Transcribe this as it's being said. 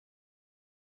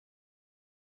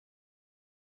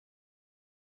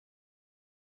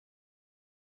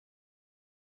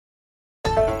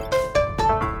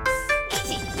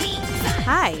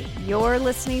Hi, you're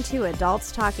listening to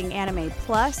Adults Talking Anime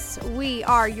Plus. We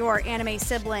are your anime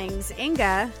siblings,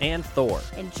 Inga. And Thor.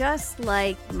 And just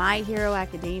like My Hero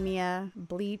Academia,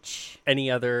 Bleach. Any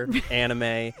other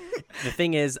anime. The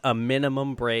thing is, a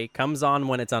minimum break comes on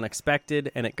when it's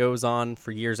unexpected, and it goes on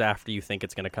for years after you think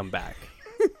it's going to come back.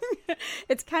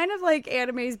 It's kind of like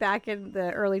animes back in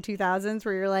the early 2000s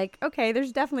where you're like, okay,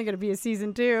 there's definitely going to be a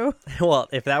season 2. Well,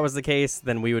 if that was the case,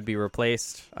 then we would be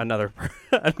replaced. Another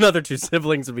two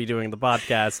siblings would be doing the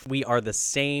podcast. We are the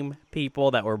same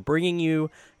people that were bringing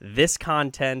you this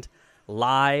content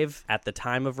live at the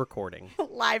time of recording.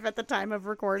 Live at the time of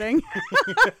recording.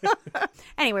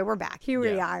 Anyway, we're back. Here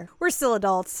we are. We're still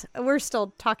adults. We're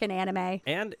still talking anime.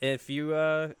 And if you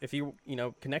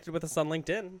connected with us on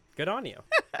LinkedIn, good on you.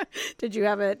 Did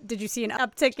you see an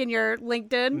uptick in your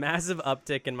LinkedIn? Massive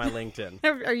uptick in my LinkedIn.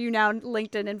 Are you now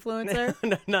LinkedIn influencer?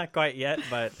 No, not quite yet,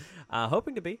 but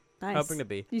hoping to be. Nice. Hoping to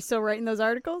be. You still writing those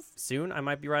articles? Soon I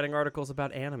might be writing articles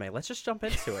about anime. Let's just jump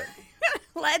into it.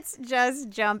 Let's just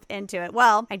jump into it.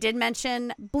 Well, I did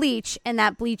mention Bleach, and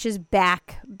that Bleach is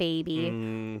back, baby.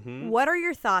 Mm-hmm. What are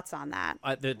your thoughts on that?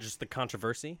 Just the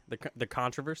controversy. The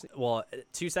controversy. Well,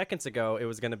 2 seconds ago, it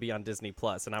was going to be on Disney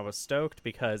Plus, and I was stoked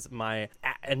because my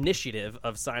initiative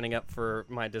of signing up for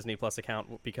my Disney Plus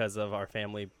account because of our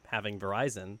family having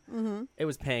Verizon, it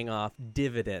was paying off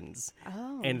dividends.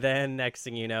 Oh. And then next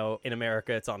thing you know, in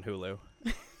America, it's on Hulu.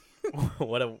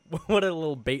 What a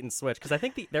little bait and switch, because I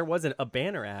think there wasn't a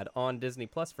banner ad on Disney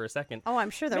Plus for a second. Oh,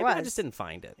 I'm sure there Maybe was. I just didn't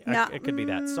find it. No. It could be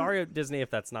that. Sorry, Disney, if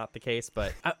that's not the case,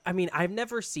 but I mean, I've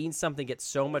never seen something get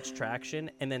so much traction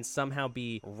and then somehow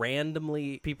be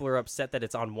randomly, people are upset that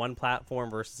it's on one platform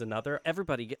versus another.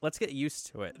 Everybody, let's get used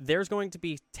to it. There's going to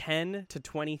be 10 to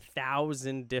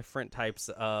 20,000 different types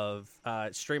of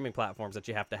streaming platforms that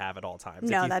you have to have at all times.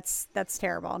 No, that's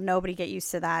terrible. Nobody get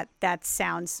used to that. That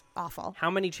sounds awful.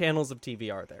 How many channels of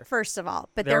TV are there? First of all,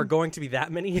 but there are going to be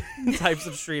that many types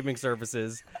of streaming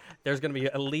services. There's going to be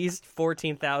at least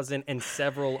 14,000 and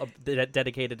several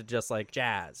dedicated to just like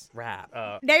jazz, rap.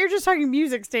 Now you're just talking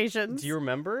music stations. Do you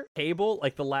remember cable?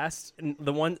 Like all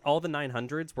the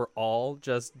 900s were all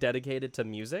just dedicated to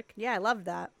music. Yeah, I love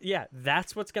that. Yeah,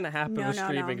 that's what's going to happen with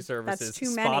streaming services. That's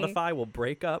too many. Spotify will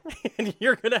break up, and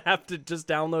you're going to have to just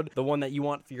download the one that you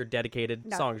want for your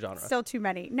dedicated song genre. Still too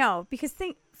many. No, because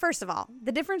first of all,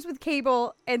 the difference with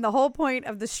cable and the whole point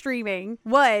of the streaming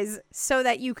was so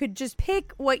that you could just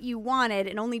pick what you wanted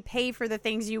and only pay for the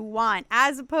things you want,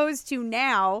 as opposed to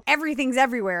now everything's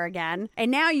everywhere again. And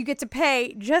now you get to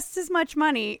pay just as much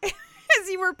money as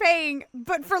you were paying,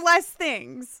 but for less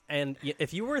things. And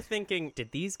if you were thinking,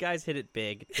 did these guys hit it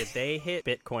big? Did they hit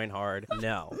Bitcoin hard?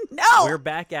 No. No. We're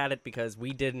back at it because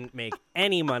we didn't make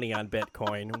any money on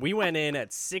Bitcoin. We went in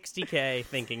at 60K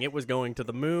thinking it was going to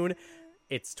the moon.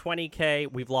 It's 20K.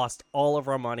 We've lost all of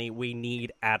our money. We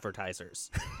need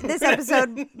advertisers. This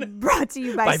episode brought to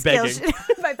you by begging.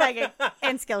 by begging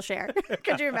and Skillshare.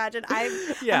 Could you imagine? I'm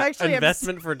actually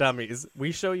investment for dummies.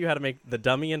 We show you how to make the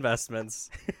dummy investments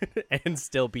and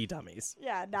still be dummies.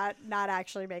 Yeah, not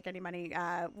actually make any money.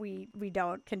 We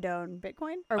don't condone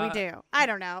Bitcoin, or we do. I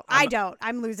don't know. I don't.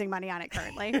 I'm losing money on it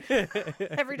currently.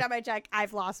 Every time I check,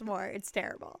 I've lost more. It's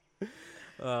terrible.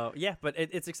 Yeah, but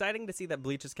it's exciting to see that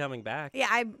Bleach is coming back.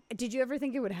 Yeah, did you ever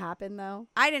think it would happen, though?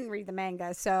 I didn't read the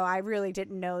manga, so I really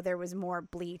didn't know there was more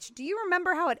Bleach. Do you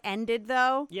remember how it ended,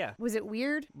 though? Yeah. Was it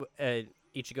weird?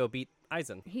 Ichigo beat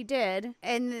Aizen. He did,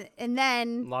 and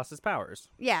then lost his powers.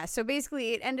 Yeah, so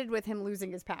basically it ended with him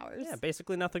losing his powers. Yeah,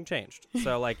 basically nothing changed.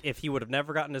 So, like, if he would have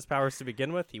never gotten his powers to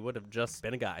begin with, he would have just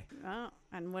been a guy. Oh,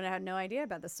 and would have had no idea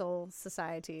about the Soul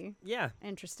Society. Yeah.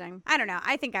 Interesting. I don't know.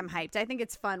 I think I'm hyped. I think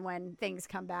it's fun when things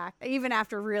come back, even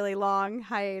after really long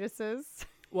hiatuses.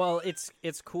 Well,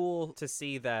 it's cool to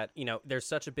see that, there's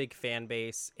such a big fan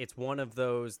base. It's one of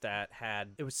those that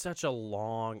it was such a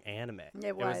long anime.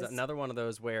 It was another one of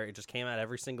those where it just came out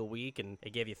every single week and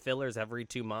it gave you fillers every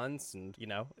 2 months and, it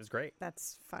was great.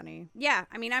 That's funny. Yeah,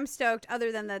 I mean, I'm stoked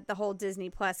other than the whole Disney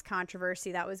Plus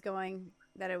controversy that was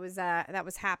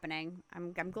happening.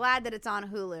 I'm glad that it's on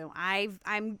Hulu.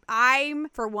 I'm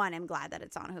for one, I'm glad that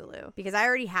it's on Hulu because I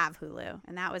already have Hulu,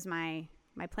 and that was my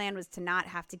plan was to not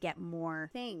have to get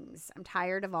more things. I'm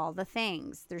tired of all the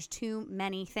things. There's too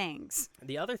many things.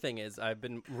 The other thing is I've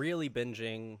been really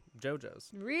binging JoJo's.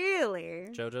 Really?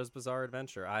 JoJo's Bizarre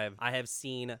Adventure. I have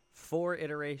seen 4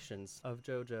 iterations of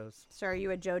JoJo's. So are you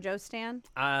a JoJo stan?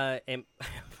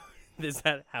 Is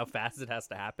that how fast it has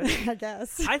to happen? I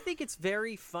guess. I think it's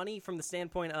very funny from the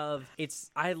standpoint of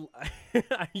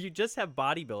you just have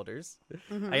bodybuilders.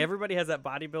 Everybody has that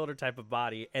bodybuilder type of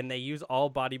body, and they use all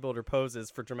bodybuilder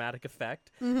poses for dramatic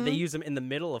effect. They use them in the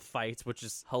middle of fights, which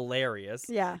is hilarious.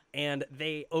 Yeah. And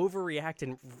they overreact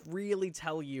and really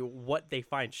tell you what they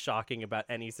find shocking about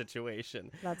any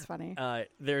situation. That's funny.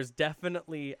 There's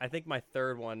definitely, I think my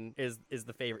third one is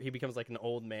the favorite. He becomes like an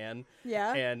old man.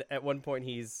 Yeah. And at one point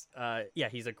he's a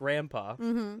grandpa.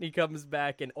 He comes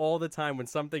back, and all the time when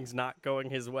something's not going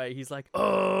his way, he's like,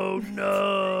 "Oh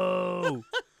no."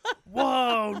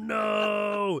 Whoa,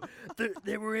 no!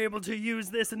 They were able to use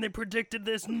this and they predicted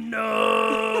this.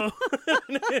 No!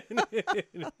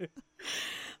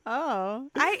 Oh,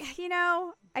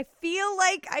 I feel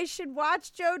like I should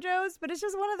watch JoJo's, but it's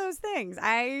just one of those things.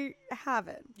 I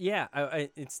haven't. Yeah,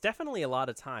 it's definitely a lot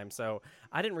of time. So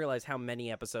I didn't realize how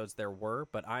many episodes there were,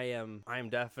 but I am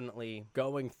definitely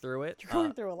going through it. You're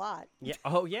going through a lot. Yeah.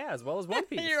 Oh, yeah, as well as One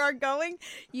Piece. You are going.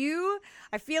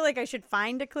 I feel like I should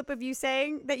find a clip of you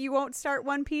saying that you won't start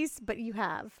One Piece, but you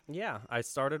have. Yeah, I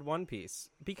started One Piece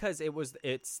because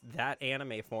it's that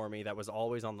anime for me that was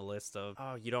always on the list of,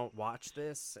 oh, you don't watch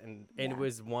this? And it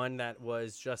was one that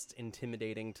was just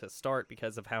intimidating to start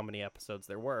because of how many episodes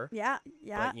there were. Yeah.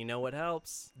 But you know what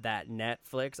helps? That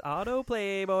Netflix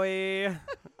autoplay, boy.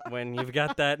 When you've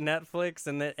got that Netflix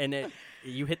and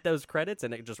you hit those credits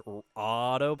and it just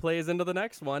auto plays into the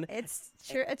next one. It's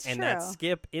true. It's and true. that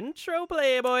skip intro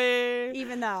play, boy.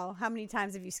 Even though, how many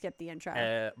times have you skipped the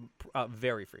intro?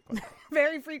 Very frequently.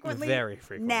 Very frequently. Very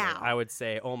frequently. Now, I would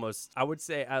say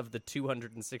of the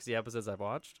 260 episodes I've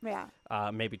watched,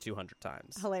 maybe 200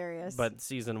 times. Hilarious. But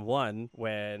season 1,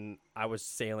 when I was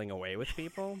sailing away with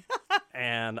people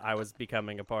and I was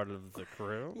becoming a part of the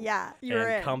crew. Yeah, you were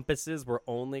in. Compasses were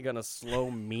only going to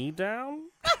slow me down.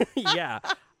 Yeah,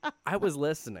 I was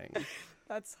listening.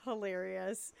 That's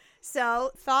hilarious.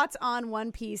 So, thoughts on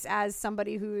One Piece as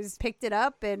somebody who's picked it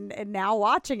up and now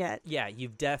watching it? Yeah,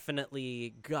 you've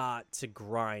definitely got to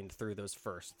grind through those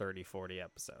first 30, 40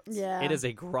 episodes. Yeah. It is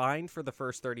a grind for the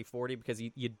first 30, 40 because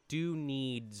you do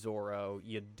need Zoro.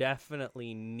 You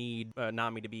definitely need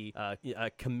Nami to be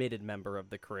a committed member of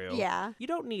the crew. Yeah. You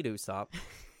don't need Usopp.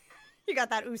 You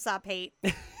got that Usopp hate.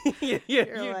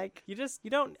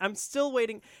 I'm still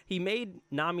waiting. He made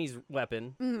Nami's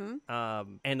weapon.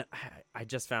 Mm-hmm. And I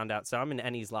just found out. So I'm in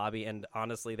Ennie's lobby, and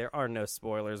honestly, there are no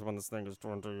spoilers when this thing is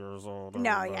 20 years old.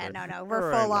 No.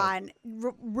 We're full on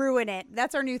ruin it.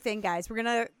 That's our new thing, guys. We're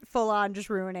gonna full on just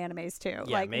ruin animes too.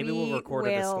 Yeah, maybe we'll record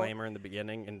a disclaimer in the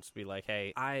beginning and just be like,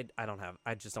 hey, I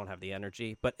just don't have the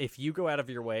energy. But if you go out of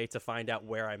your way to find out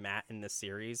where I'm at in this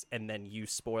series and then you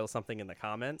spoil something in the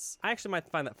comments, I actually might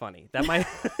find that funny. That might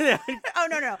Oh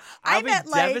no. I'll be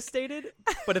devastated.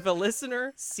 But if a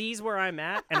listener sees where I'm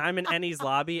at and I'm in Ennie's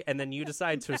lobby and then you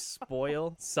decide to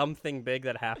spoil something big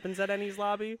that happens at Ennie's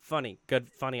lobby, funny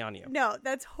on you. No,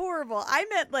 that's horrible. I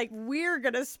meant like we're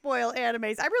gonna spoil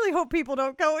animes. I really hope people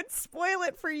don't go and spoil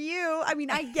it for you. I mean,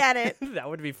 I get it. That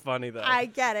would be funny though. I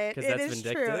get it. It that's is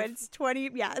vindictive. true. It's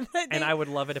 20. Yeah. And I would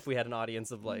love it if we had an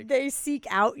audience of like, they seek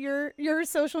out your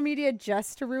social media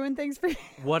just to ruin things for you.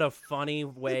 What a funny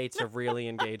way to really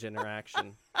engage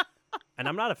interaction. And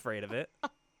I'm not afraid of it.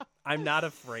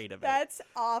 That's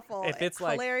awful. If it's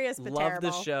like, hilarious but love terrible.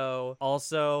 the show,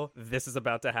 also, this is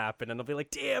about to happen. And I'll be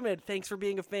like, damn it, thanks for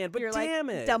being a fan, but You're damn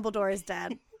like, it. Dumbledore is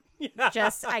dead.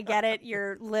 Just, I get it.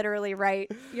 You're literally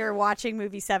right. You're watching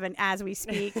movie 7 as we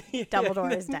speak.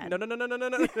 Dumbledore is dead. No.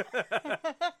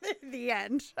 The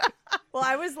end. Well,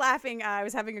 I was laughing. I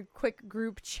was having a quick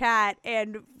group chat,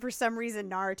 and for some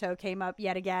reason, Naruto came up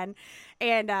yet again.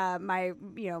 And my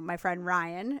friend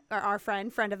Ryan, or our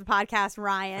friend of the podcast,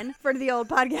 Ryan, friend of the old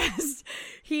podcast,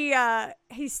 he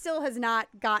still has not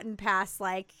gotten past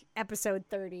like episode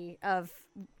 30 of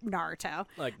Naruto.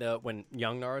 Like when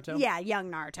young Naruto? Yeah, young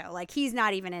Naruto. Like he's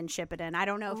not even in Shippuden. I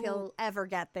don't know if he'll ever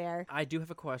get there. I do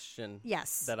have a question.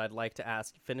 Yes. That I'd like to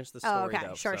ask. Finish the story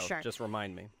though. Sure. Just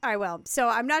remind me. I will. So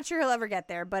I'm not sure he'll ever get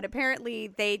there, but apparently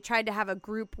they tried to have a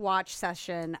group watch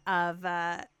session of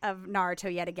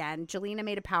Naruto yet again. Jelena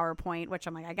made a PowerPoint, which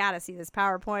I'm like, I gotta see this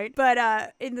PowerPoint.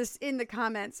 But in the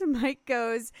comments, Mike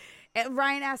goes,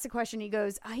 Ryan asked a question. He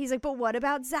goes, he's like, but what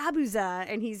about Zabuza?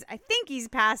 And I think he's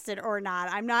past it or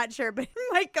not. I'm not sure. But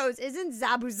Mike goes, isn't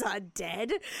Zabuza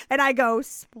dead? And I go,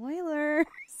 spoilers.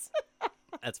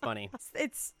 That's funny.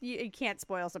 You can't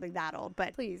spoil something that old,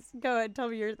 but please go ahead, tell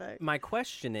me your thing. My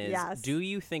question is, Yes. Do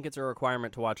you think it's a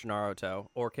requirement to watch Naruto,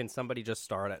 or can somebody just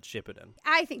start at Shippuden?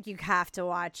 I think you have to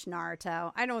watch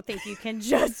Naruto. I don't think you can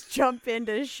just jump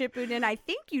into Shippuden. I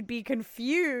think you'd be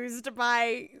confused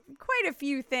by quite a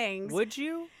few things. Would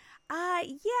you?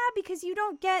 Yeah, because you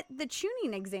don't get the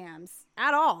tuning exams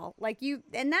at all. Like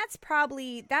and that's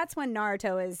when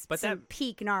Naruto is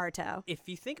peak Naruto. If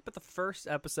you think about the first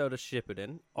episode of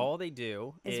Shippuden, all they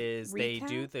do is they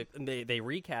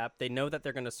recap. They know that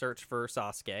they're going to search for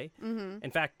Sasuke. Mm-hmm.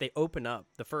 In fact, they open up.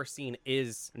 The first scene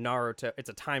is Naruto. It's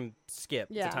a time skip.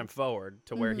 Yeah. It's a time forward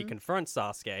to where he confronts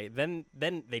Sasuke. Then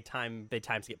they time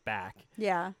skip back.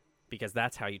 Yeah. Because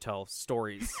that's how you tell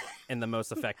stories in the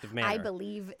most effective manner. I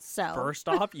believe so. First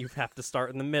off, you have to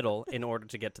start in the middle in order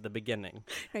to get to the beginning.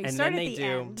 No, you and start then at they the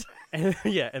do,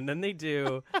 end. and then they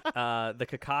do the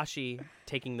Kakashi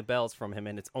taking the bells from him,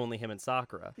 and it's only him and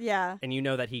Sakura. Yeah. And you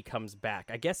know that he comes back.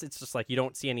 I guess it's just like you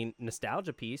don't see any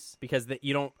nostalgia piece because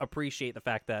you don't appreciate the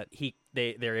fact that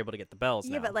they're able to get the bells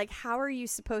now. Yeah, but like, how are you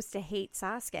supposed to hate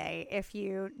Sasuke if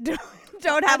you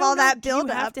don't have all that build up?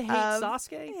 You have up to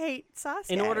hate Sasuke? Hate Sasuke.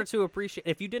 In order to appreciate,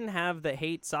 if you didn't have the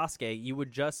hate Sasuke, you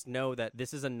would just know that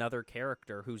this is another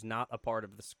character who's not a part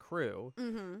of this crew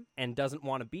and doesn't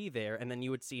want to be there. And then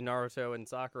you would see Naruto and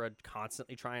Sakura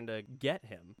constantly trying to get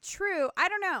him. True. I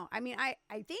don't know. I mean, I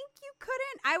think you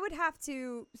couldn't. I would have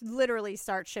to literally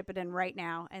start Shippuden right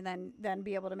now and then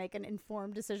be able to make an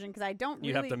informed decision because I don't really...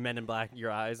 You have to Men in Black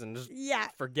your eyes and just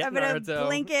forget I'm gonna Naruto.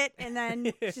 blink it and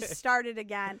then just start it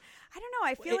again. I don't know.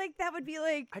 I feel like that would be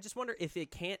like... I just wonder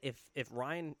if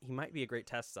Ryan, he might be a great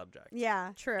test subject.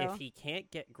 Yeah, true. If he can't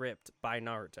get gripped by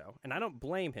Naruto, and I don't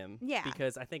blame him,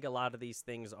 because I think a lot of these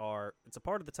things it's a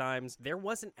part of the times. There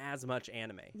wasn't as much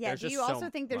anime. Yeah, there's do just you also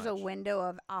think there's a much. window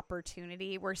of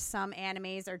opportunity where some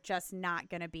animes are just not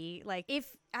going to be, like,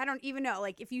 I don't even know,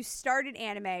 like, if you started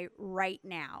anime right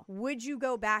now, would you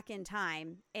go back in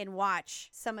time and watch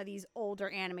some of these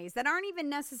older animes that aren't even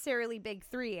necessarily big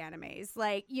three animes?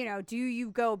 Like, you know, do you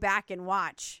go back and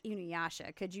watch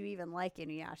Inuyasha? Could you even like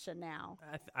Inuyasha now?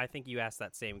 I think you asked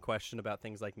that same question about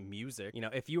things like music. You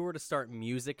know, if you were to start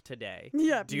music today, do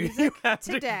music you have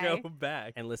today. to go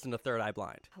back and listen to Third Eye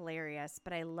Blind? Hilarious,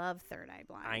 but I love Third Eye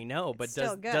Blind. I know, but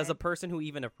does a person who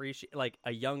even appreciate, like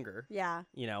a younger,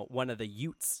 you know, one of the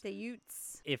Utes,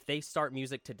 if they start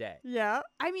music today. Yeah.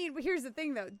 I mean, here's the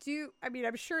thing though.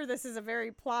 I'm sure this is a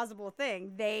very plausible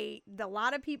thing. A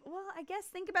lot of people, well, I guess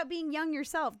think about being young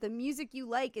yourself. The music you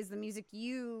like is the music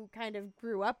you kind of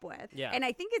grew up with. Yeah. And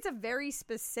I think it's a very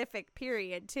specific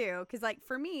period too. Cause like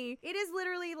for me, it is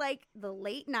literally like the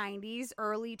late 90s,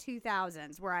 early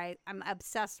 2000s where I'm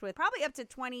obsessed with, probably up to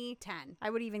 2010. I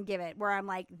would even give it, where I'm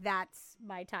like, that's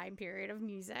my time period of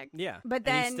music. Yeah. But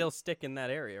then you still stick in that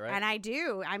area, right? And I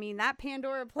do. I mean, that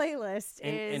Pandora playlist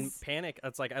and Panic,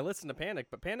 it's like I listened to Panic,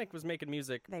 but Panic was making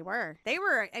music. They were,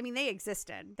 I mean, they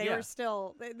existed. They were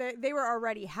still, they were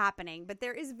already happening, but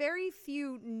there is very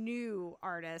few new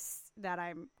artists that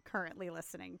I'm currently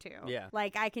listening to. Yeah.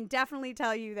 Like, I can definitely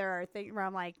tell you there are things where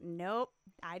I'm like, nope,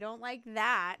 I don't like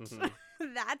that.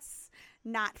 That's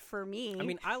not for me. I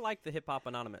mean, I like the Hip Hop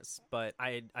Anonymous, but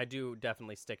I do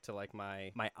definitely stick to like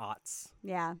my aughts.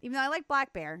 Yeah, even though I like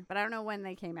Black Bear, but I don't know when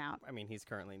they came out. I mean, he's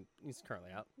currently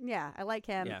out. Yeah, I like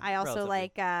him. Yeah, I also relatively.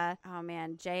 like I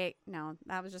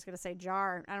was just gonna say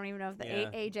Jar. I don't even know if the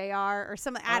AJR or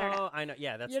something. I don't know. I know.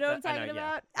 Yeah, that's you know what I'm talking I know,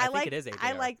 about. Yeah. I think it is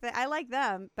AJR. I like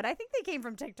them, but I think they came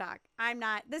from TikTok. I'm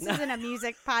not. This isn't a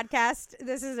music podcast.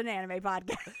 This is an anime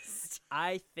podcast.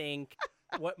 I think.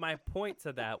 What my point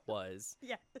to that was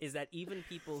is that even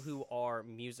people who are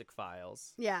music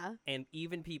files and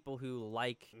even people who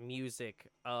like music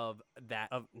of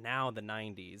now the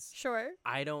 90s,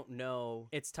 I don't know,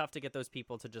 it's tough to get those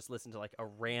people to just listen to like a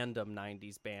random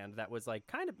 90s band that was like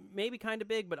kind of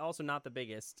big but also not the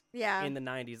biggest in the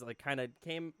 90s, like kind of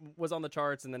was on the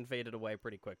charts and then faded away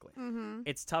pretty quickly.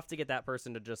 It's tough to get that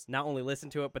person to just not only listen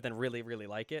to it but then really really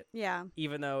like it,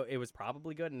 even though it was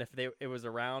probably good, and if it was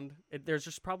around, there's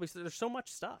so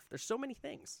much stuff. There's so many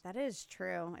things. That is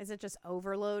true. Is it just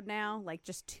overload now? Like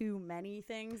just too many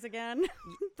things again?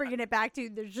 Bringing it back to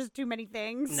there's just too many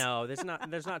things? No, there's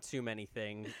not too many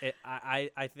things.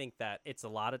 I think that it's a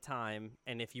lot of time,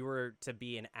 and if you were to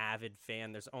be an avid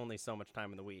fan, there's only so much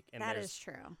time in the week. And that is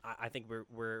true. I think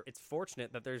it's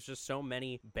fortunate that there's just so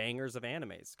many bangers of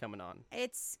animes coming on.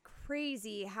 It's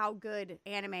crazy how good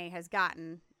anime has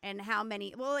gotten. And how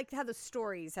the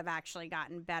stories have actually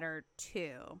gotten better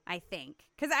too, I think.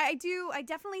 Because I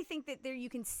definitely think that there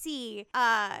you can see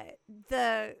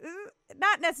the,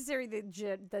 not necessarily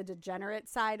the degenerate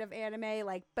side of anime,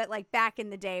 but back in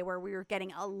the day where we were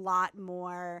getting a lot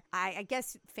more, I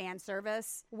guess, fan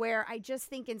service, where I just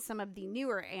think in some of the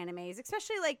newer animes,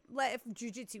 especially like if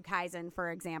Jujutsu Kaisen,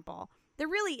 for example, there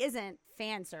really isn't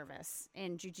fan service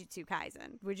in Jujutsu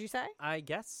Kaisen, would you say? I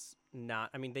guess not.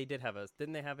 I mean, they did have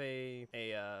didn't they have a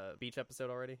beach episode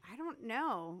already? I don't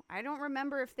know. I don't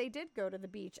remember if they did go to the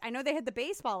beach. I know they had the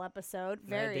baseball episode.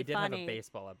 Very They did funny. have a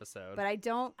baseball episode. But I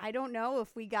don't know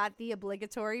if we got the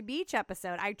obligatory beach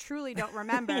episode. I truly don't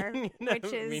remember. No,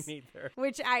 which is me neither.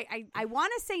 Which I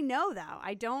want to say no, though.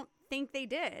 I don't think they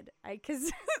did,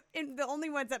 because the only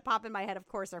ones that pop in my head, of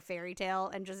course, are Fairy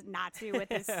Tale and just Natsu with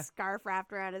his scarf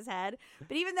wrapped around his head.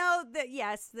 But even though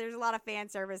yes, there's a lot of fan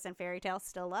service in Fairy Tale,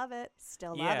 still love it,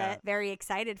 very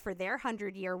excited for their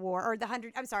 100-year war, or their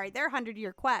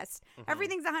 100-year quest.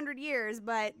 Everything's 100 years,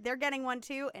 but they're getting one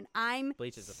too, and I'm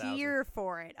Bleach is 1,000 here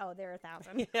for it. Oh, they're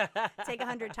 1,000. Take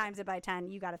 100 times it by 10,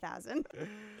 you got 1,000.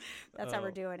 That's how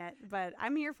we're doing it, but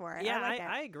I'm here for it. Yeah, I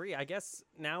I agree. I guess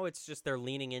now it's just they're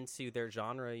leaning into their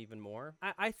genre even more.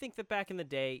 I think that back in the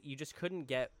day, you just couldn't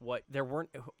get there were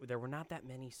not that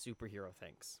many superhero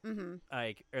things. Mm-hmm.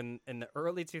 Like in the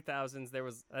early 2000s, there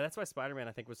was that's why Spider-Man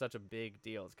I think was such a big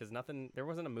deal, because there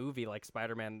wasn't a movie like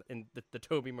Spider-Man in the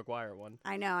Tobey Maguire one.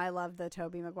 I know, I love the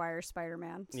Tobey Maguire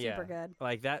Spider-Man. Super good.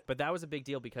 Like that, but that was a big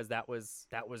deal because that was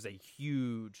a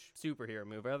huge superhero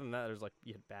movie. Other than that, there's like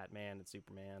you had Batman and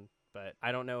Superman. But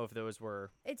I don't know if those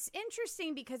were... It's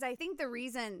interesting because I think the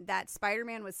reason that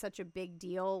Spider-Man was such a big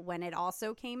deal when it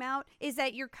also came out is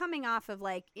that you're coming off of,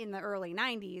 like, in the early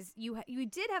 90s, you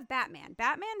did have Batman.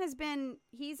 Batman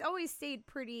he's always stayed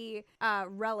pretty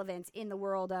relevant in the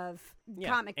world of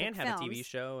comic book films. And had a TV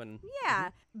show. And yeah,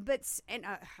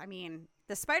 I mean...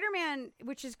 The Spider-Man,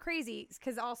 which is crazy,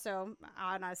 because also,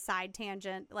 on a side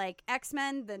tangent, like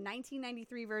X-Men, the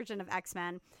 1993 version of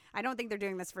X-Men, I don't think they're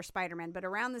doing this for Spider-Man, but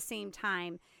around the same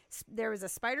time, there was a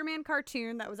Spider-Man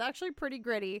cartoon that was actually pretty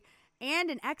gritty, and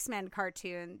an X-Men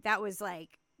cartoon that was,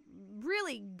 like,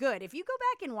 really good. If you go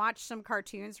back and watch some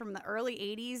cartoons from the early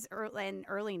 80s and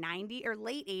early 90s, or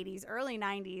late 80s, early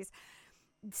 90s,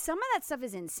 some of that stuff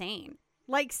is insane.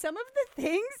 Like, some of the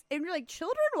things, and you're like,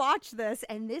 children watch this,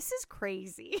 and this is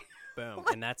crazy. Boom.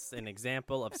 And that's an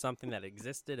example of something that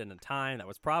existed in a time that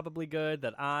was probably good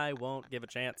that I won't give a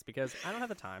chance because I don't have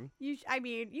the time. You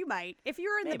might. If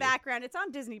you're in the background, it's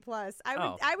on Disney Plus.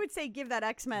 I would say give that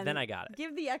X-Men. Then I got it.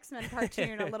 Give the X-Men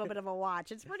cartoon a little bit of a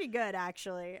watch. It's pretty good,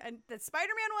 actually. And the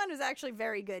Spider-Man one was actually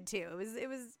very good, too. It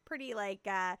was pretty, like,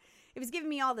 it was giving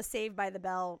me all the Saved by the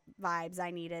Bell vibes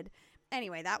I needed.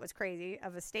 Anyway, that was crazy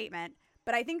of a statement.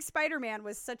 But I think Spider-Man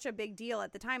was such a big deal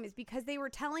at the time is because they were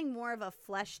telling more of a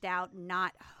fleshed out,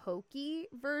 not hokey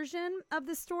version of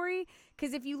the story.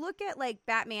 Because if you look at like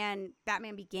Batman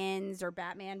Begins or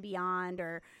Batman Beyond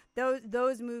or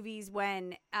those movies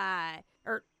when Batman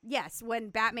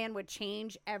would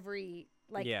change every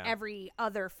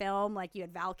other film, like you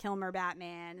had Val Kilmer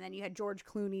Batman, and then you had George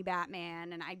Clooney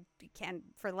Batman, and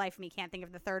for the life of me, can't think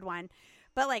of the third one.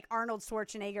 But like Arnold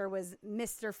Schwarzenegger was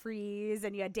Mr. Freeze,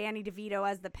 and you had Danny DeVito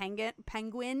as the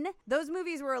Penguin. Those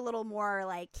movies were a little more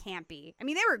like campy. I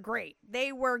mean, they were great.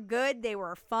 They were good. They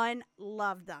were fun.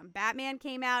 Loved them. Batman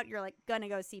came out. You're like gonna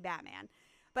go see Batman.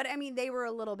 But I mean, they were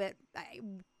a little bit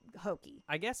hokey.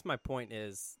 I guess my point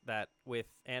is that with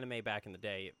anime back in the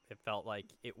day, it felt like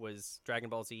it was Dragon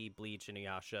Ball Z, Bleach, and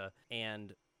Inuyasha,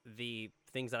 and the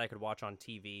things that I could watch on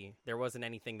TV. There wasn't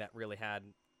anything that really had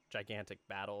gigantic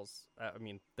battles. I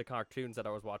mean, the cartoons that I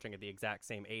was watching at the exact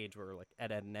same age were like Ed,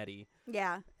 Edd and Eddy.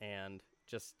 Yeah. And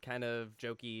just kind of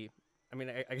jokey. I mean,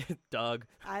 I get Doug.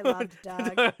 I loved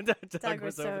Doug. Doug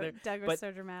was over there. Doug was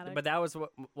so dramatic. But that was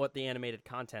what the animated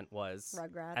content was.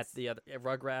 Rugrats. At the other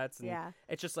Rugrats. And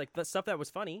it's just like the stuff that was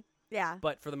funny. Yeah.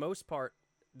 But for the most part,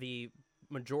 the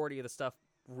majority of the stuff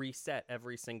reset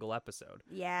every single episode.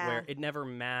 Yeah. Where it never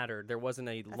mattered. There wasn't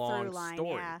a long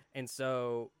story. Yeah. And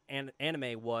so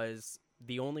anime was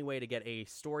the only way to get a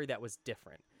story that was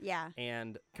different. Yeah.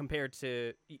 And compared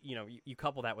to, you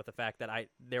couple that with the fact that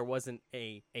there wasn't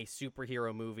a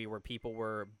superhero movie where people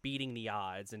were beating the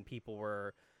odds and people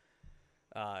were,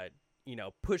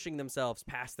 pushing themselves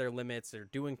past their limits or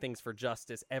doing things for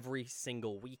justice every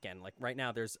single weekend. Like right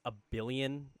now, there's 1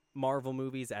 billion Marvel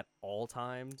movies at all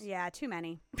times. Yeah, too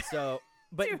many. So,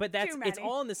 but it's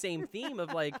all in the same theme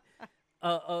of like,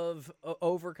 of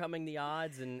overcoming the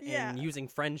odds and using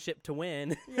friendship to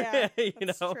win. Yeah,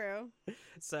 that's true.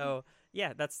 So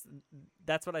yeah, that's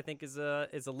what I think is a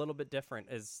little bit different,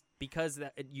 is because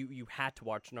that you had to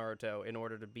watch Naruto in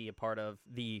order to be a part of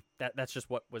that's just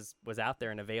what was out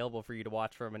there and available for you to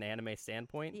watch from an anime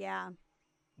standpoint. Yeah.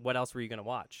 What else were you going to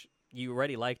watch? You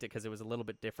already liked it because it was a little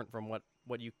bit different from what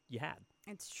you had.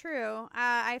 It's true.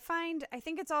 I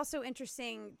think it's also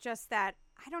interesting just that,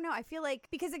 I don't know, I feel like,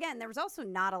 because again, there was also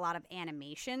not a lot of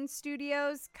animation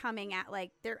studios coming at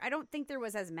I don't think there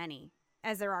was as many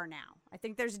as there are now. I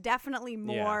think there's definitely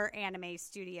more anime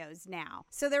studios now.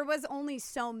 So there was only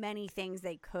so many things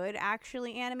they could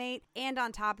actually animate. And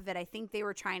on top of it, I think they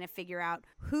were trying to figure out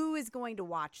who is going to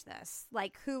watch this.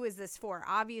 Like, who is this for?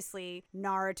 Obviously,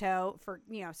 Naruto for,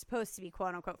 supposed to be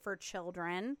quote unquote for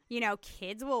children.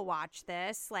 Kids will watch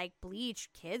this. Like Bleach,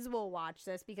 kids will watch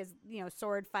this because,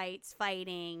 sword fights,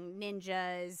 fighting,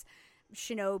 ninjas,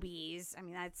 shinobis. I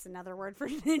mean, that's another word for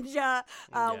ninja,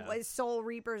 soul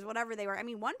reapers, whatever they were. I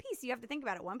mean, One Piece, you have to think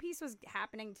about it. One Piece was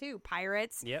happening too.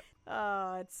 Pirates. Yep.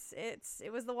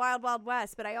 It was the wild, wild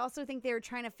west. But I also think they were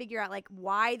trying to figure out like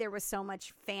why there was so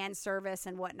much fan service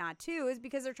and whatnot too, is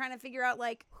because they're trying to figure out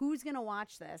like who's going to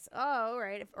watch this. Oh,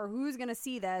 right. Or who's going to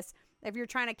see this. If you're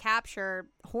trying to capture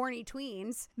horny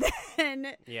tweens,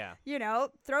 then,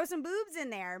 throw some boobs in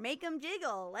there. Make them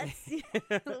jiggle. Let's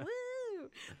woo.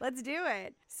 Let's do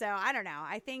it. So I don't know.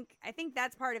 I think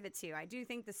that's part of it too. I do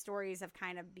think the stories have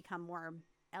kind of become more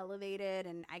elevated,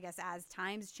 and I guess as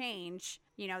times change,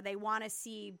 they want to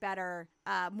see better,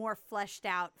 more fleshed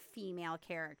out female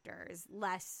characters,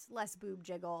 less boob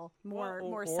jiggle, more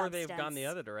substance. Or they've gone the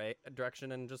other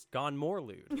direction and just gone more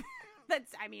lewd.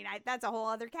 That's a whole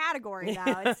other category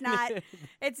though.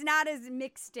 It's not as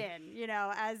mixed in,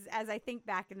 as I think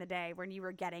back in the day when you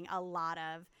were getting a lot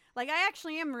of, like, I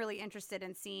actually am really interested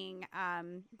in seeing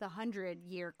the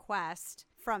 100-year quest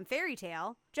from Fairy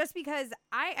Tail, just because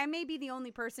I may be the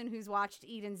only person who's watched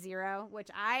Eden Zero, which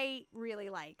I really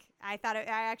like. I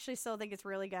actually still think it's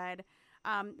really good.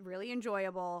 Really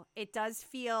enjoyable. It does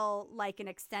feel like an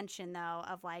extension though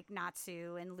of like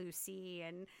Natsu and Lucy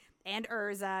and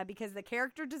Urza, because the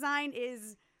character design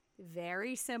is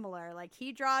very similar. Like,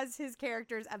 he draws his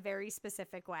characters a very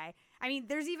specific way. I mean,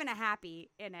 there's even a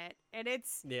Happy in it, and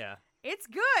it's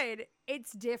good.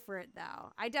 It's different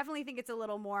though. I definitely think it's a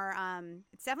little more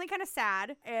it's definitely kind of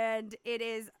sad, and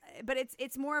but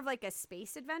it's more of like a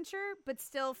space adventure, but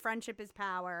still friendship is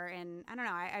power, and I don't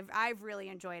know, I've really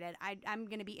enjoyed it. I'm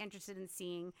going to be interested in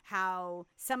seeing how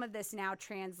some of this now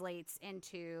translates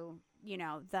into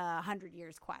the 100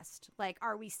 Years quest. Like,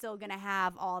 are we still going to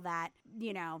have all that,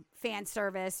 fan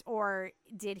service, or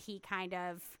did he kind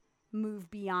of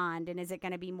move beyond, and is it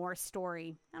going to be more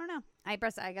story? I don't know. I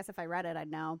guess if I read it,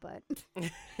 I'd know, but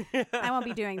I won't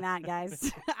be doing that,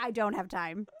 guys. I don't have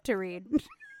time to read.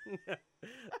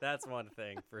 That's one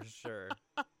thing for sure.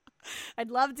 I'd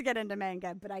love to get into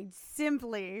manga, but I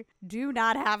simply do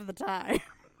not have the time.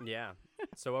 Yeah.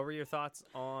 So what were your thoughts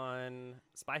on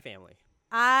Spy Family?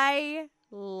 I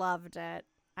loved it.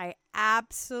 I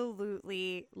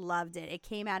absolutely loved it. It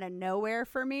came out of nowhere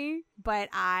for me, but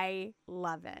I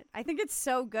love it. I think it's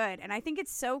so good. And I think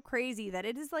it's so crazy that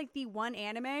it is like the one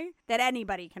anime that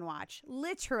anybody can watch.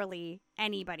 Literally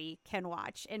anybody can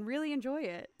watch and really enjoy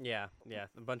it. Yeah.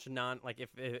 A bunch of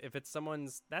if it's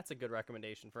someone's, that's a good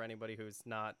recommendation for anybody who's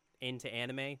not into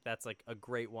anime. That's like a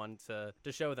great one to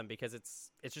show them, because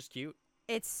it's just cute.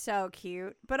 It's so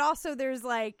cute. But also there's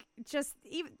like just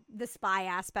even the spy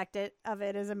aspect of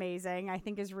it is amazing. I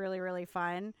think is really, really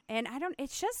fun. And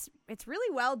it's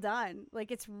really well done.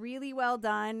 Like, it's really well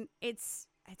done. It's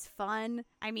fun.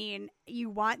 I mean,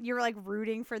 you're like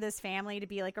rooting for this family to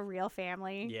be like a real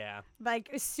family. Yeah. Like,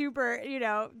 super,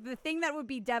 the thing that would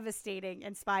be devastating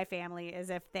in Spy Family is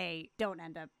if they don't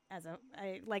end up as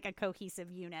a cohesive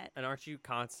unit. And aren't you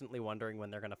constantly wondering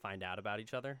when they're going to find out about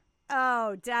each other?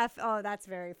 Oh, that's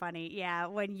very funny. Yeah,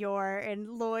 when Yor and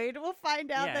Lloyd will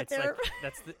find out that they're...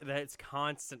 that's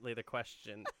constantly the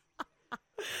question.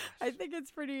 I think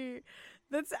it's pretty...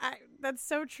 That's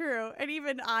so true. And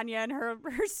even Anya and her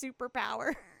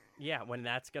superpower. Yeah, when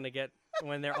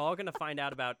they're all going to find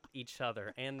out about each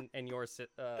other and your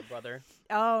brother.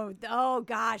 Oh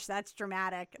gosh, that's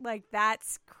dramatic. Like,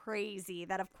 that's crazy.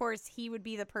 That, of course, he would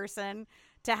be the person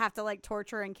to have to like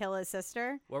torture and kill his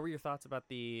sister. What were your thoughts about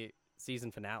the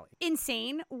season finale?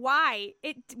 Insane. Why?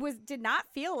 It did not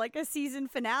feel like a season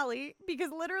finale, because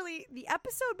literally the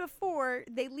episode before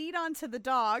they lead on to the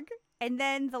dog, and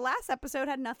then the last episode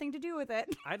had nothing to do with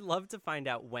it. I'd love to find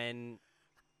out when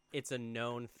it's a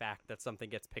known fact that something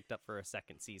gets picked up for a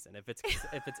second season. If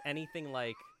it's anything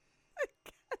like...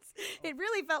 It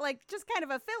really felt like just kind of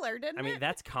a filler, didn't it? I mean,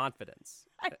 that's confidence.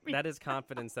 That is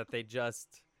confidence that they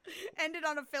just... ended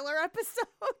on a filler episode.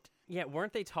 Yeah,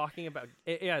 weren't they talking about...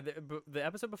 Yeah, the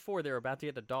episode before, they were about to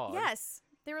get a dog. Yes.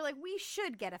 They were like, we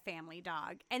should get a family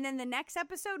dog. And then the next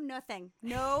episode, nothing.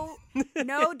 No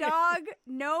dog.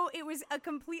 No, it was a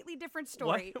completely different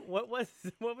story. What was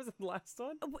the last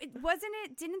one?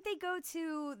 Didn't they go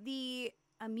to the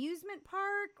amusement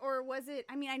park, or was it...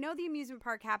 I mean, I know the amusement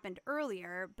park happened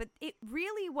earlier, but it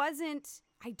really wasn't...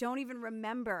 I don't even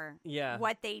remember Yeah.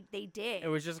 what they did. It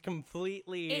was just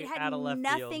completely It had out of left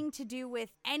nothing field. to do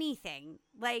with anything.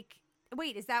 Like,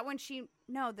 wait, is that when she?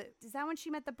 No, is that when she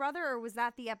met the brother, or was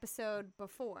that the episode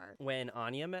before? When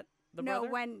Anya met the No,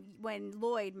 brother? when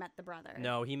Lloyd met the brother.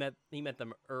 No, he met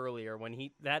them earlier when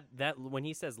he when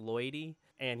he says Lloydie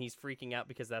and he's freaking out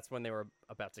because that's when they were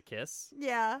about to kiss.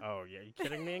 Yeah. Oh yeah, you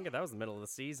kidding me? That was the middle of the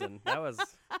season. That was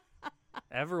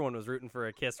everyone was rooting for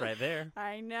a kiss right there.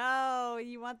 I know.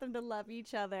 You want them to love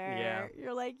each other. Yeah.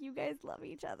 You're like, you guys love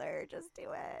each other. Just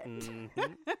do it.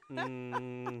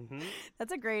 Mm-hmm.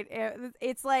 That's a great.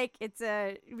 It's like it's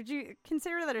a. Would you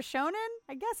consider that a shonen?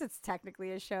 I guess it's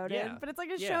technically a shonen, Yeah. but it's like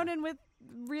a Yeah. shonen with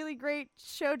really great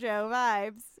shoujo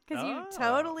vibes because Oh. you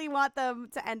totally want them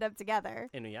to end up together.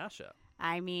 Inuyasha.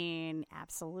 I mean,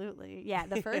 absolutely. Yeah,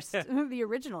 the first, the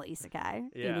original isekai,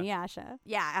 Yeah. Inuyasha.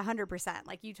 Yeah, 100%.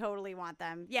 Like, you totally want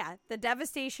them. Yeah, the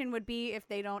devastation would be if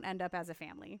they don't end up as a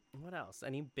family. What else?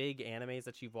 Any big animes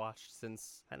that you've watched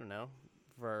since I don't know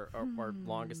for our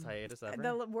longest hiatus ever?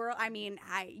 The world, I mean,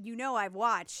 I've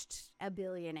watched a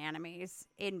billion animes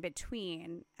in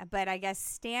between, but I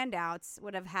guess standouts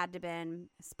would have had to been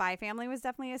Spy Family was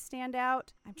definitely a standout.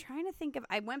 I'm trying to think of,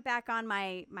 I went back on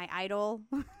my idol,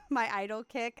 my idol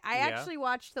kick. I Yeah. actually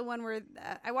watched the one where,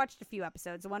 I watched a few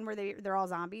episodes, the one where they're all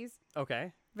zombies.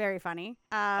 Okay. Very funny.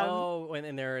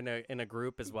 And they're in a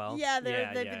group as well. Yeah,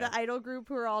 the idol group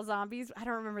who are all zombies. I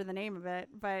don't remember the name of it,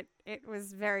 but it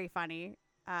was very funny,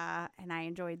 and I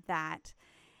enjoyed that.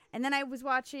 And then I was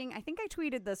watching, I think I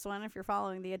tweeted this one, if you're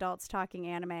following the Adults Talking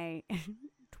Anime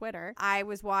Twitter. I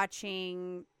was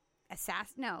watching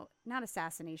not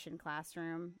Assassination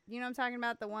Classroom. You know what I'm talking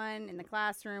about? The one in the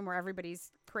classroom where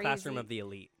everybody's crazy. Classroom of the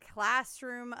Elite.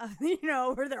 Classroom of,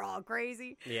 where they're all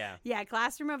crazy. Yeah. Yeah,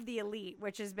 Classroom of the Elite,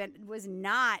 which was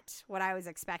not what I was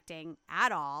expecting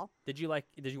at all. Did you watch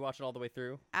it all the way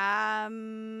through?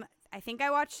 I think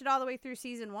I watched it all the way through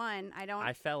season 1.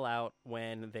 I fell out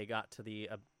when they got to the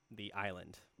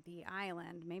island. The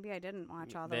island. Maybe I didn't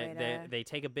watch all the way to... They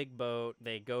take a big boat,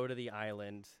 they go to the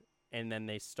island, and then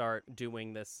they start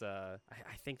doing this. I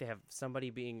think they have somebody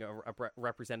being a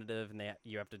representative, and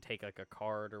you have to take like a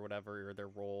card or whatever, or their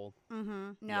role.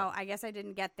 Mm-hmm. No, Yeah. I guess I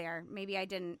didn't get there. Maybe I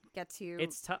didn't get to...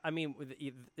 It's tough. I mean,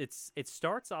 it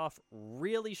starts off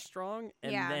really strong,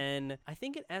 and Yeah. then I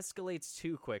think it escalates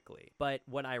too quickly. But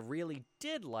what I really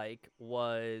did like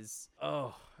was,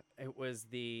 it was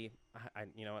the...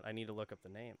 you know what? I need to look up the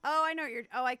name. Oh, I know what you're...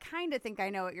 Oh, I kind of think I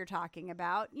know what you're talking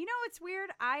about. You know what's weird?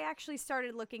 I actually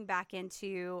started looking back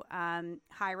into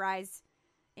High Rise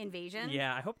Invasion.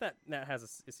 Yeah, I hope that has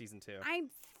a season 2. I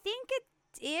think it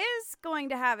is going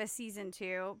to have a season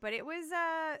 2, but it was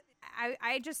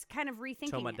I just kind of rethinking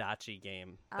it. Tomodachi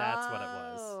Game. That's what it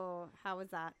was. Oh, how was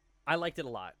that? I liked it a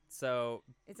lot. So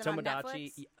Is it on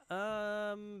Tomodachi,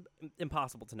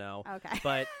 impossible to know. Okay.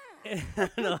 But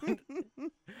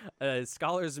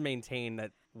scholars maintain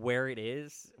that where it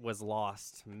is was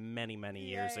lost many, many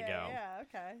years ago. Yeah,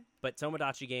 okay. But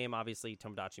Tomodachi Game, obviously,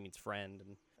 Tomodachi means friend,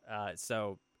 and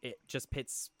so it just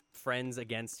pits friends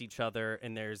against each other.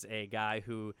 And there's a guy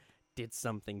who did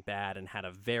something bad and had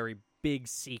a very big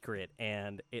secret,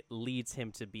 and it leads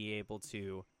him to be able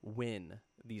to win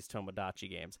these Tomodachi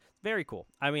games. Very cool.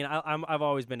 I mean, I've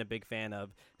always been a big fan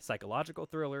of psychological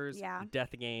thrillers, Yeah.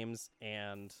 death games,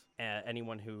 and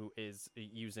anyone who is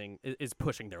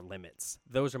pushing their limits.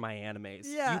 Those are my animes.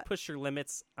 Yeah. You push your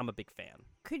limits, I'm a big fan.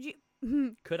 Could you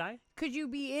Could you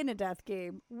be in a death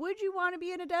game? Would you want to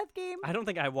be in a death game? I don't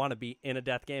think I want to be in a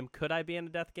death game. Could I be in a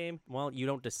death game? Well, you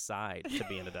don't decide to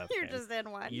be in a death You're game. just in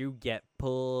one. You get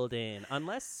pulled in.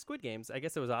 Unless Squid Games. I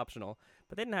guess it was optional.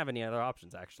 But they didn't have any other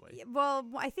options, actually. Well,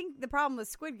 I think the problem with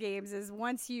Squid Games is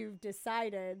once you've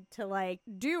decided to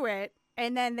do it,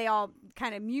 and then they all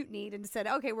kind of mutinied and said,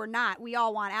 okay, we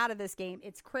all want out of this game.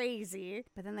 It's crazy.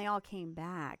 But then they all came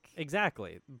back.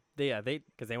 Exactly.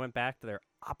 Because they went back to their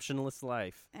optionless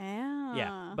life. Yeah.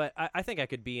 Yeah, but I think I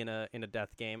could be in a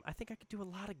death game. I think I could do a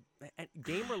lot of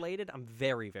game related. I'm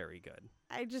very, very good.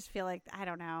 I just feel like, I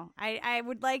don't know. I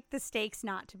would like the stakes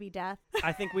not to be death.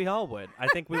 I think we all would. I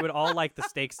think we would all like the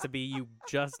stakes to be you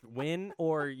just win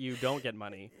or you don't get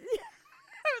money.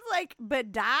 I was like,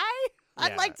 but die?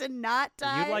 I'd Yeah. like to not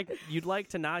die. You'd like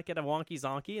to not get a wonky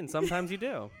zonky, and sometimes you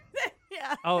do.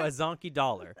 Yeah. Oh, a zonky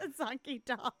dollar. A zonky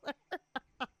dollar.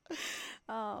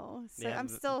 Oh, so Yeah, I'm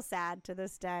still sad to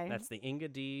this day. That's the Inga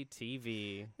D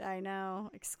TV. I know.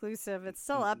 Exclusive. It's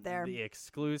still up there. The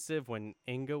exclusive when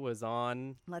Inga was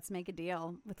on. Let's make a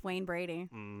deal with Wayne Brady.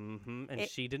 And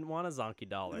she didn't want a Zonky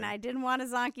dollar. And I didn't want a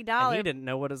Zonky And dollar. he didn't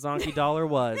know what a Zonky dollar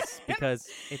was because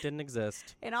it didn't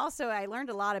exist. And also, I learned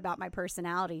a lot about my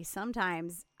personality.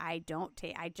 Sometimes I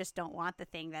just don't want the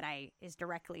thing that is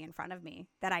directly in front of me,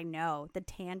 that I know, the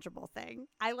tangible thing.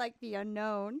 I like the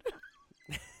unknown.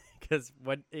 Because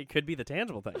it could be the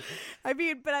tangible thing. I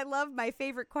mean, but I love, my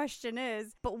favorite question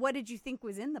is, but what did you think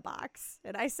was in the box?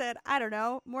 And I said, I don't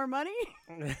know, more money?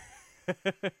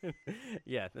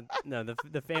 Yeah,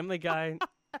 the Family Guy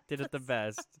did it the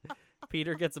best.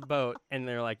 Peter gets a boat, and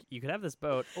they're like, you could have this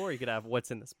boat, or you could have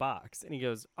what's in this box. And he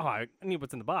goes, oh, I need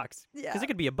what's in the box. Yeah. Because it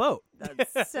could be a boat.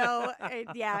 That's so,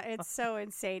 it's so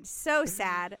insane. So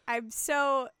sad.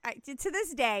 To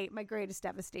this day, my greatest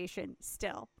devastation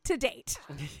still, to date.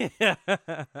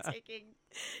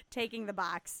 Taking the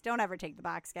box. Don't ever take the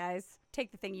box, guys.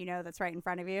 Take the thing you know that's right in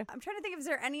front of you. I'm trying to think, is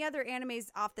there any other animes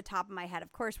off the top of my head?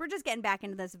 Of course, we're just getting back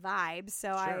into this vibe,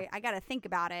 so Sure. I got to think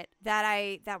about it. That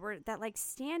like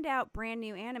stand out brand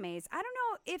new animes. I don't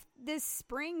know if this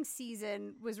spring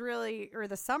season was really, or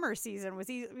the summer season was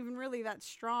even really that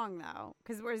strong though.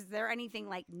 Because was there anything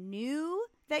like new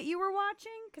that you were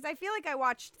watching? Because I feel like I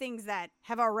watched things that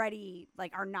have already,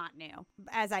 like, are not new.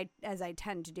 As I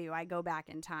tend to do, I go back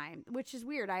in time, which is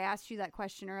weird. I asked you that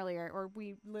question earlier, or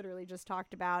we literally just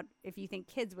talked about if you think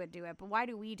kids would do it. But why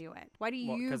do we do it? Why do you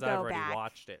go back? Because I've already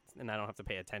watched it, and I don't have to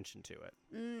pay attention to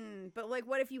it. But like,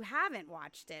 what if you haven't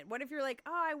watched it? What if you're like,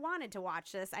 oh, I wanted to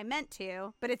watch this, I meant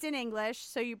to, but it's in English,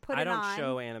 so you put it on. I don't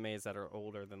show animes that are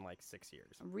older than like 6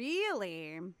 years.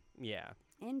 Really? Yeah.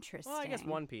 Interesting. Well, I guess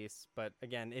One Piece, but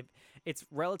again, it's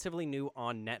relatively new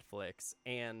on Netflix,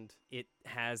 and it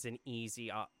has an easy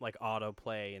like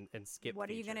autoplay and skip. What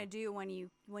are you gonna do when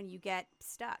you get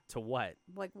stuck? To what?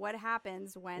 Like, what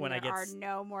happens when there are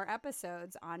no more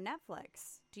episodes on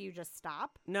Netflix? Do you just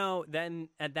stop? No, then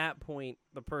at that point,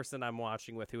 the person I'm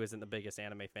watching with, who isn't the biggest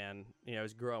anime fan,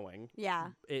 is growing. Yeah.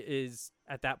 It is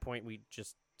at that point we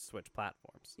just switch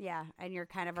platforms. Yeah, and you're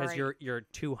kind of because you're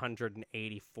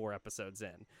 284 episodes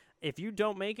in. If you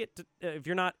don't make it, if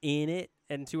you're not in it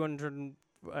and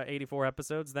 284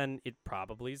 episodes, then it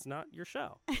probably is not your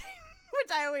show.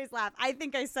 Which I always laugh. I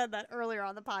think I said that earlier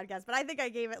on the podcast, but I think I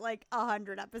gave it like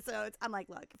 100 episodes. I'm like,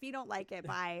 look, if you don't like it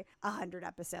by 100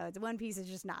 episodes, One Piece is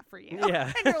just not for you.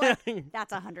 Yeah. And you're like,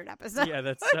 that's 100 episodes. Yeah,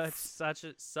 that's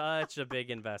such a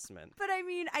big investment. But I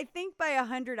mean, I think by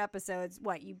 100 episodes,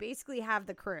 you basically have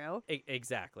the crew.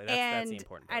 Exactly. That's the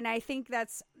important part. And I think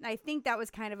that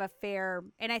was kind of a fair,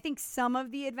 and I think some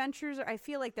of the adventures, I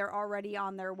feel like they're already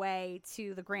on their way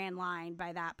to the Grand Line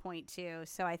by that point too.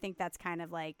 So I think that's kind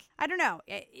of like, I don't know.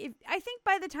 I think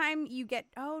by the time you get,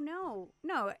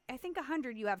 I think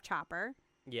 100 you have Chopper.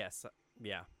 Yes.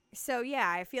 Yeah. So yeah,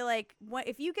 I feel like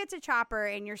if you get to Chopper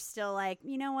and you're still like,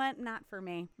 you know what, not for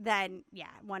me, then yeah,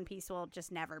 One Piece will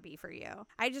just never be for you.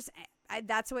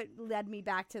 That's what led me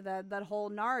back to the whole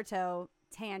Naruto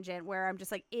tangent, where I'm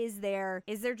just like, is there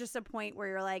just a point where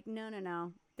you're like,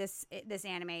 no, this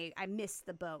anime, I missed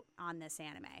the boat on this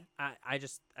anime.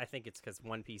 I think it's because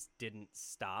One Piece didn't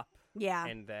stop. Yeah.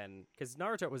 And then, because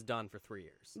Naruto was done for 3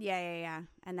 years. Yeah.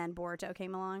 And then Boruto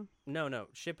came along? No,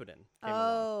 Shippuden came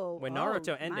along. When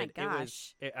Naruto ended,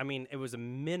 it was a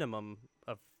minimum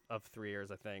of 3 years,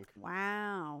 I think.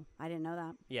 Wow. I didn't know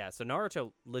that. Yeah, so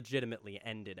Naruto legitimately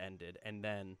ended, and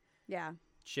then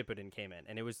Shippuden came in,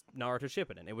 and it was Naruto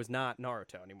Shippuden. It was not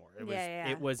Naruto anymore.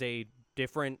 It was a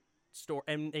different story,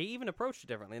 and they even approached it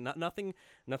differently. Nothing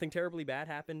terribly bad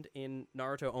happened in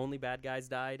Naruto. Only bad guys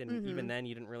died, and even then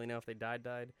you didn't really know if they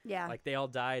died. Yeah, like they all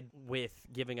died with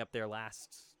giving up their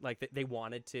last, like they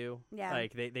wanted to. Yeah,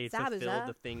 like they fulfilled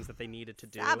the things that they needed to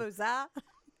do. Zabuza.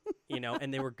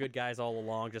 And they were good guys all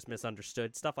along, just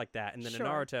misunderstood, stuff like that. And then in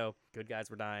Naruto, good guys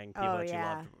were dying, people that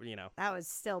you loved, That was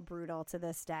still brutal to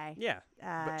this day. Yeah,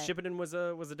 but Shippuden was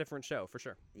a different show for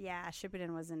sure. Yeah,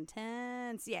 Shippuden was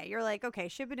intense. Yeah, you're like, okay,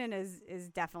 Shippuden is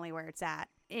definitely where it's at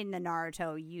in the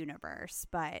Naruto universe.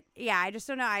 But yeah, I just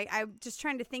don't know. I'm just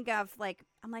trying to think of, like,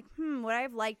 I'm like, would I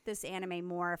have liked this anime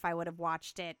more if I would have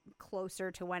watched it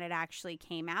closer to when it actually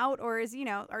came out? Or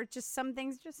or just some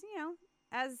things just,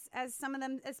 as some of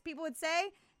them, as people would say,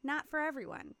 not for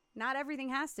everyone. Not everything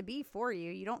has to be for you.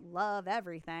 You don't love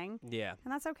everything. Yeah.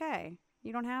 And that's okay.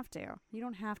 You don't have to. You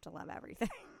don't have to love everything.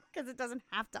 Because it doesn't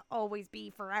have to always be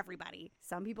for everybody.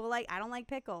 Some people I don't like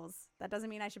pickles. That doesn't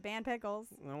mean I should ban pickles.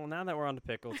 Well, now that we're on to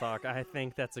pickle talk, I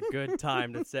think that's a good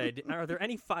time to say, are there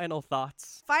any final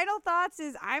thoughts? Final thoughts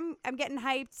is I'm getting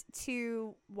hyped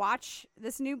to watch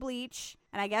this new Bleach.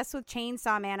 And I guess with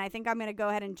Chainsaw Man, I think I'm going to go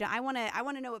ahead and I want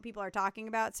to know what people are talking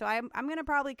about. So I'm going to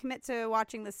probably commit to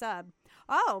watching the sub.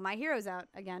 Oh, My Hero's out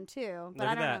again too. But Look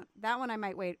I at don't that. know. That one I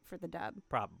might wait for the dub.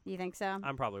 Probably. You think so?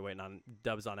 I'm probably waiting on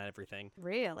dubs on everything.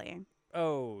 Really?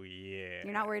 Oh, yeah.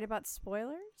 You're not worried about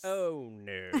spoilers? Oh,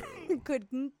 no.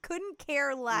 Couldn't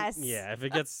care less. Yeah, if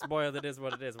it gets spoiled, it is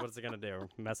what it is. What is it going to do?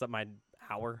 Mess up my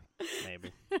hour?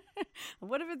 Maybe.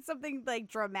 What if it's something like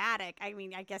dramatic? I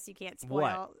mean, I guess you can't spoil.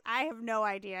 What? I have no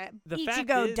idea. The fact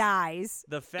Ichigo is- dies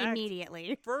The fact,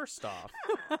 immediately. first off,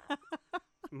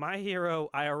 My Hero,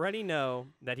 I already know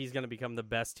that he's going to become the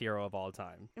best hero of all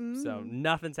time. So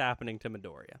nothing's happening to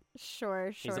Midoriya.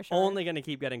 Sure. He's only going to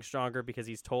keep getting stronger because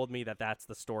he's told me that that's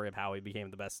the story of how he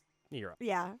became the best hero.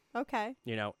 Yeah. Okay.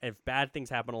 You know, if bad things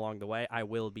happen along the way, I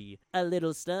will be a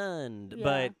little stunned. Yeah.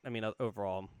 But, I mean,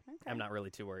 overall, Okay. I'm not really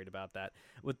too worried about that.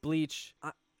 With Bleach,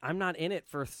 I'm not in it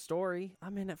for story.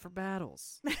 I'm in it for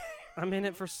battles. I'm in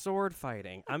it for sword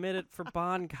fighting. I'm in it for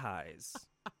bankais.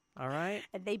 All right?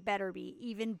 And they better be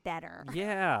even better.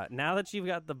 Yeah. Now that you've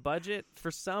got the budget, for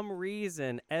some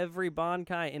reason, every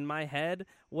bankai in my head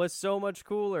was so much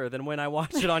cooler than when I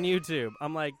watched it on YouTube.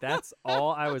 I'm like, that's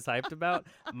all I was hyped about.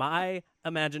 My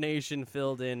imagination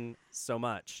filled in so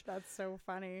much. That's so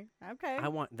funny. Okay. I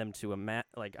want them to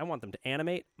I want them to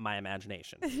animate my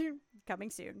imagination. Coming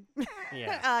soon.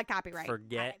 Yeah. Copyright.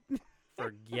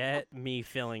 Forget me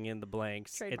filling in the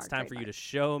blanks. Trademark, It's time for you to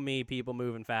show me people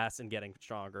moving fast and getting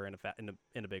stronger in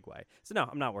a big way. So no,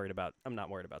 I'm not worried about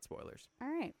spoilers. All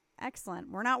right. Excellent.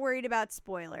 We're not worried about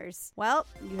spoilers. Well,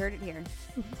 you heard it here.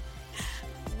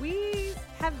 We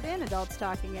have been Adults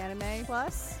Talking Anime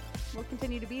Plus. We'll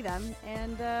continue to be them,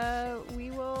 and we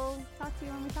will talk to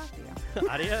you when we talk to you.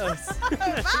 Adios.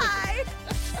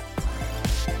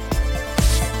 Bye.